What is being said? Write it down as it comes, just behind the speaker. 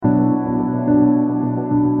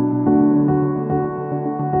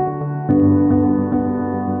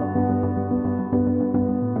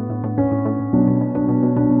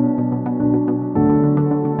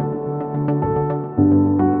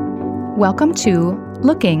Welcome to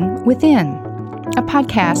Looking Within, a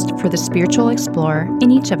podcast for the spiritual explorer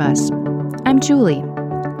in each of us. I'm Julie.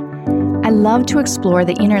 I love to explore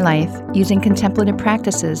the inner life using contemplative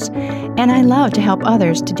practices, and I love to help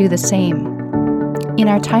others to do the same. In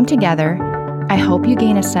our time together, I hope you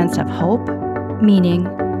gain a sense of hope, meaning,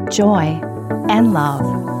 joy, and love.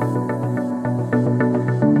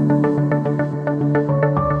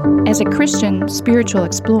 As a Christian spiritual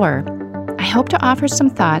explorer, I hope to offer some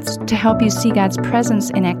thoughts to help you see God's presence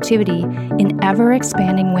in activity in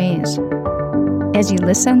ever-expanding ways. As you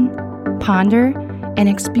listen, ponder, and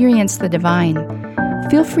experience the divine,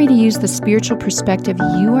 feel free to use the spiritual perspective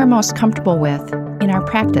you are most comfortable with in our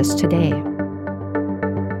practice today.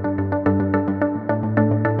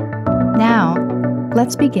 Now,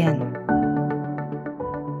 let's begin.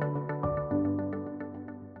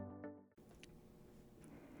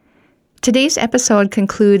 Today's episode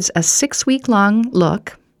concludes a 6-week-long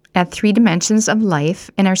look at 3 dimensions of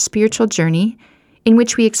life in our spiritual journey in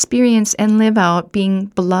which we experience and live out being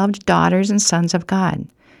beloved daughters and sons of God.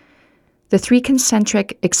 The 3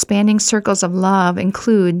 concentric, expanding circles of love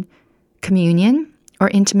include communion, or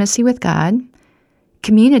intimacy with God,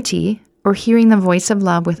 community, or hearing the voice of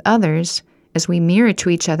love with others as we mirror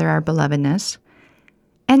to each other our belovedness,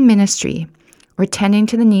 and ministry, or tending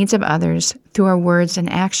to the needs of others through our words and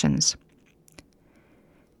actions.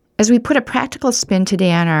 As we put a practical spin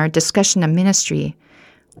today on our discussion of ministry,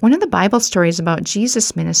 one of the Bible stories about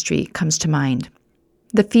Jesus' ministry comes to mind,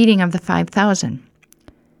 the feeding of the 5,000.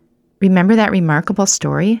 Remember that remarkable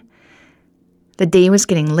story? The day was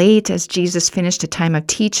getting late as Jesus finished a time of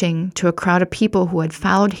teaching to a crowd of people who had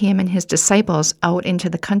followed him and his disciples out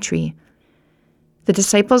into the country. The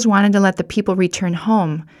disciples wanted to let the people return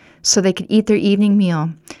home so they could eat their evening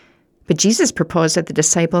meal, but Jesus proposed that the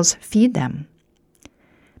disciples feed them.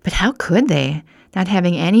 But how could they, not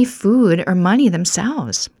having any food or money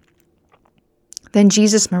themselves? Then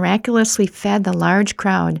Jesus miraculously fed the large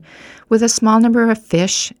crowd with a small number of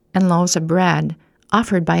fish and loaves of bread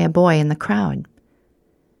offered by a boy in the crowd.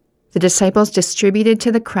 The disciples distributed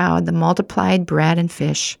to the crowd the multiplied bread and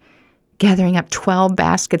fish, gathering up 12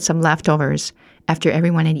 baskets of leftovers after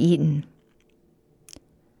everyone had eaten.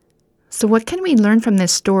 So what can we learn from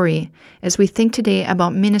this story as we think today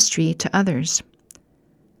about ministry to others?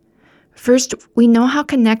 First, we know how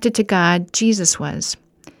connected to God Jesus was.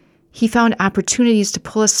 He found opportunities to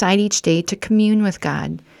pull aside each day to commune with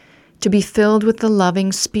God, to be filled with the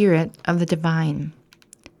loving spirit of the divine.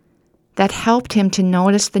 That helped him to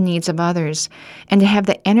notice the needs of others and to have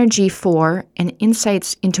the energy for and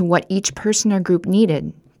insights into what each person or group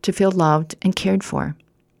needed to feel loved and cared for.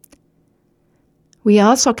 We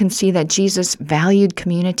also can see that Jesus valued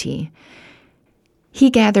community.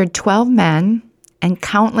 He gathered 12 men and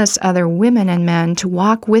countless other women and men to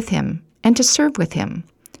walk with him and to serve with him.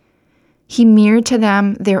 He mirrored to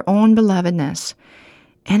them their own belovedness,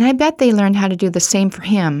 and I bet they learned how to do the same for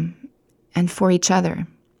him and for each other.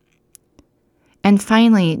 And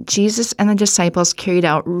finally, Jesus and the disciples carried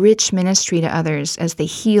out rich ministry to others as they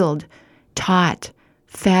healed, taught,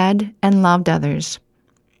 fed, and loved others.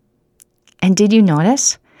 And did you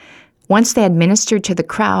notice? Once they had ministered to the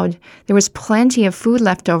crowd, there was plenty of food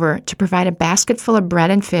left over to provide a basket full of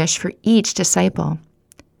bread and fish for each disciple.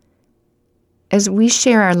 As we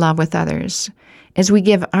share our love with others, as we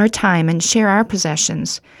give our time and share our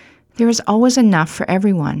possessions, there is always enough for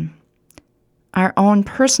everyone. Our own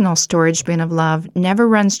personal storage bin of love never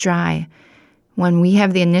runs dry when we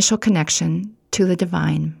have the initial connection to the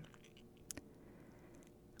divine.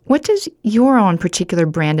 What does your own particular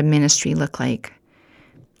brand of ministry look like?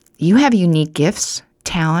 You have unique gifts,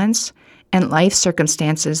 talents, and life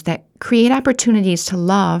circumstances that create opportunities to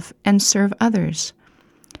love and serve others.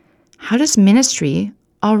 How does ministry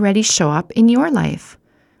already show up in your life?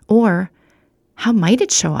 Or how might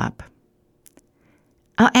it show up?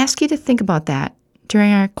 I'll ask you to think about that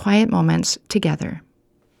during our quiet moments together.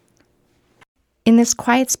 In this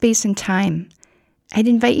quiet space and time, I'd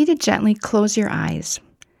invite you to gently close your eyes.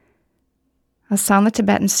 I'll sound the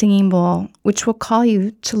Tibetan singing bowl, which will call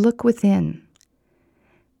you to look within.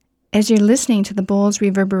 As you're listening to the bowl's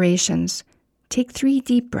reverberations, take 3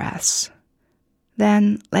 deep breaths.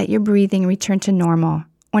 Then let your breathing return to normal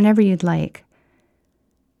whenever you'd like.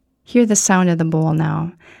 Hear the sound of the bowl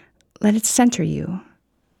now. Let it center you.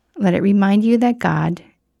 Let it remind you that God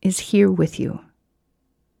is here with you.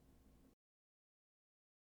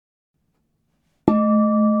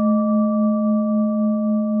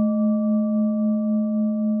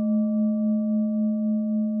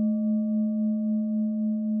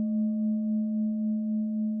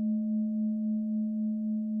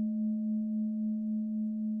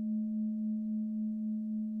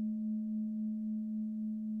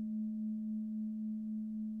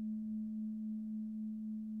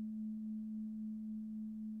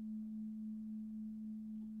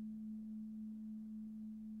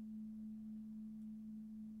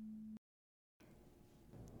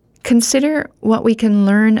 Consider what we can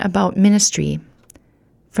learn about ministry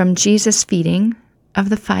from Jesus' feeding of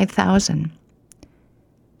the 5,000.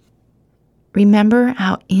 Remember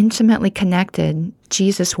how intimately connected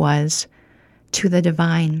Jesus was to the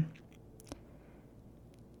divine.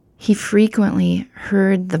 He frequently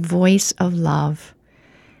heard the voice of love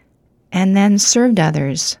and then served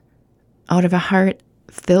others out of a heart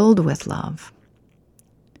filled with love.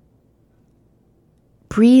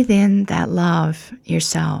 Breathe in that love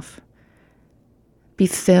yourself. Be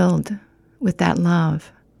filled with that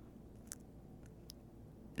love.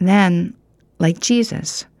 Then, like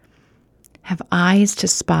Jesus, have eyes to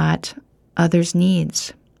spot others'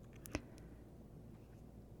 needs.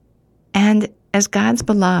 And as God's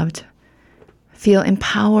beloved, feel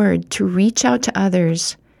empowered to reach out to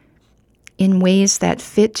others in ways that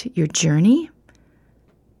fit your journey,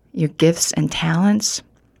 your gifts and talents,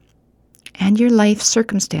 and your life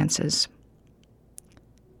circumstances.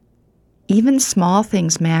 Even small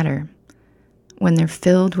things matter when they're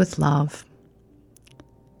filled with love.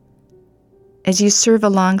 As you serve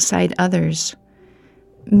alongside others,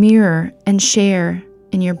 mirror and share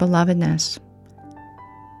in your belovedness.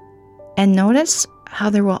 And notice how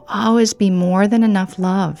there will always be more than enough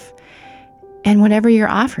love and whatever you're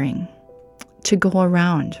offering to go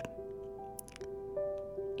around.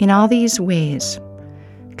 In all these ways,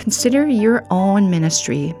 consider your own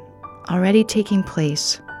ministry already taking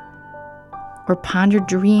place, or ponder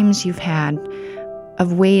dreams you've had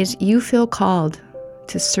of ways you feel called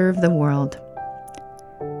to serve the world.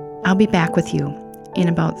 I'll be back with you in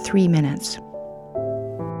about 3 minutes.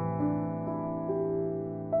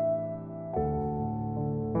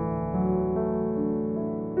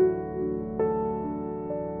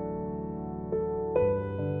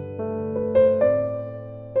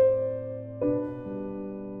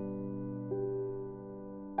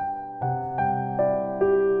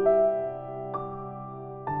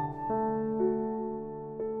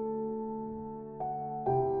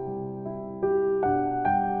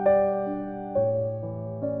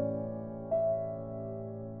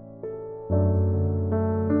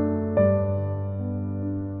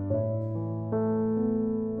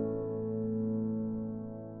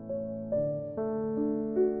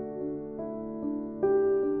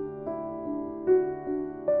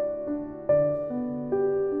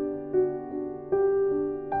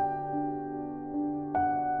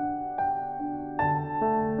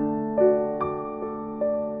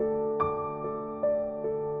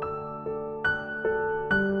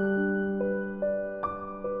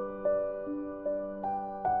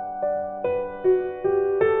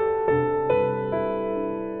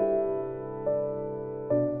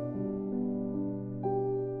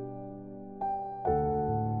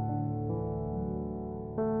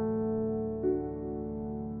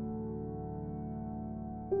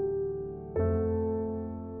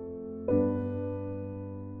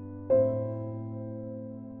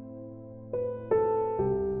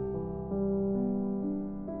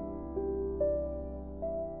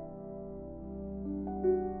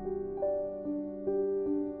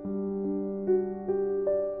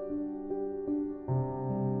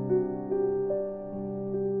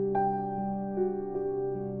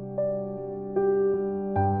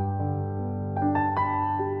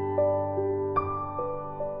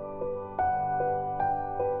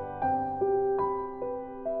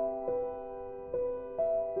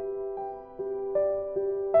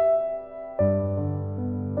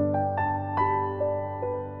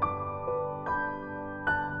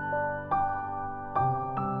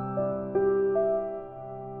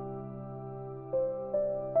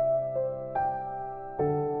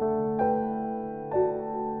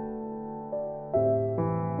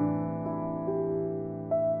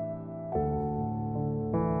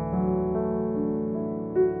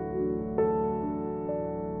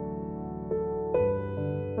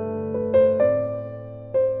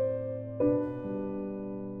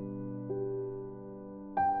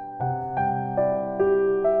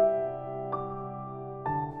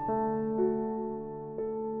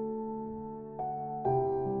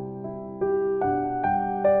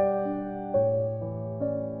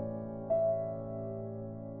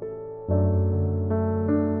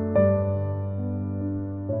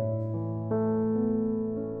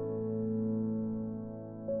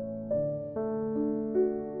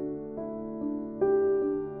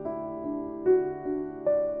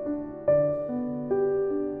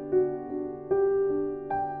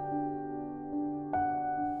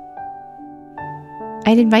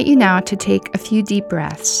 I'd invite you now to take a few deep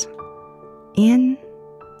breaths in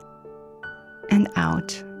and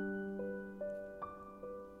out,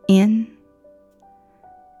 in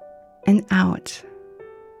and out,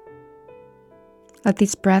 Let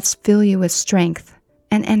these breaths fill you with strength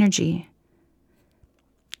and energy.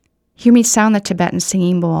 Hear me sound the Tibetan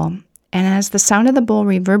singing bowl, and as the sound of the bowl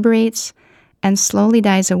reverberates and slowly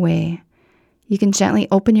dies away, you can gently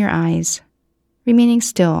open your eyes, remaining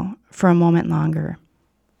still for a moment longer.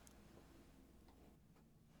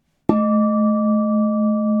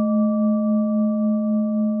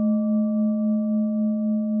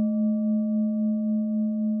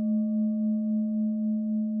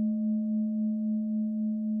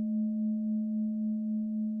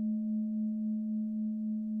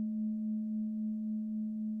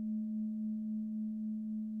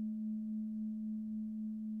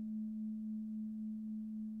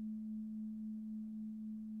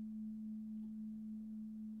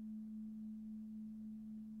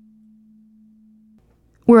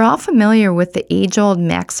 We're all familiar with the age-old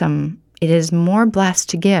maxim, it is more blessed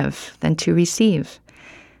to give than to receive.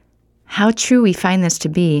 How true we find this to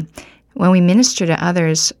be when we minister to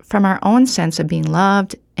others from our own sense of being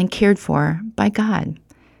loved and cared for by God.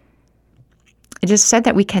 It is said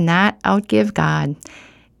that we cannot outgive God,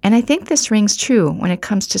 and I think this rings true when it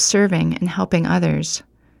comes to serving and helping others.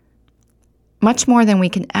 Much more than we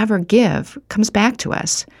can ever give comes back to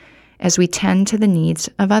us as we tend to the needs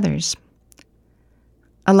of others.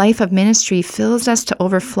 A life of ministry fills us to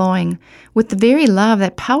overflowing with the very love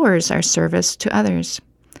that powers our service to others.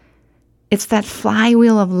 It's that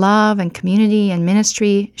flywheel of love and community and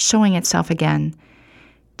ministry showing itself again,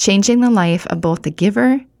 changing the life of both the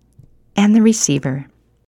giver and the receiver.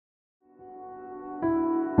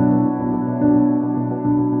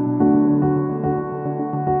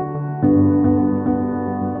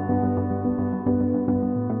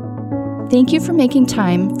 Thank you for making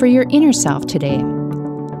time for your inner self today.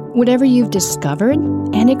 Whatever you've discovered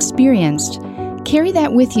and experienced, carry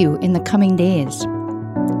that with you in the coming days.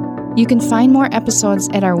 You can find more episodes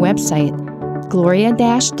at our website,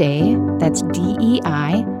 Gloria-Day, that's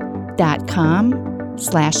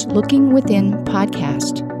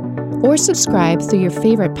DEI.com/lookingwithinpodcast, or subscribe through your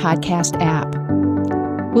favorite podcast app.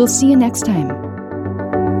 We'll see you next time.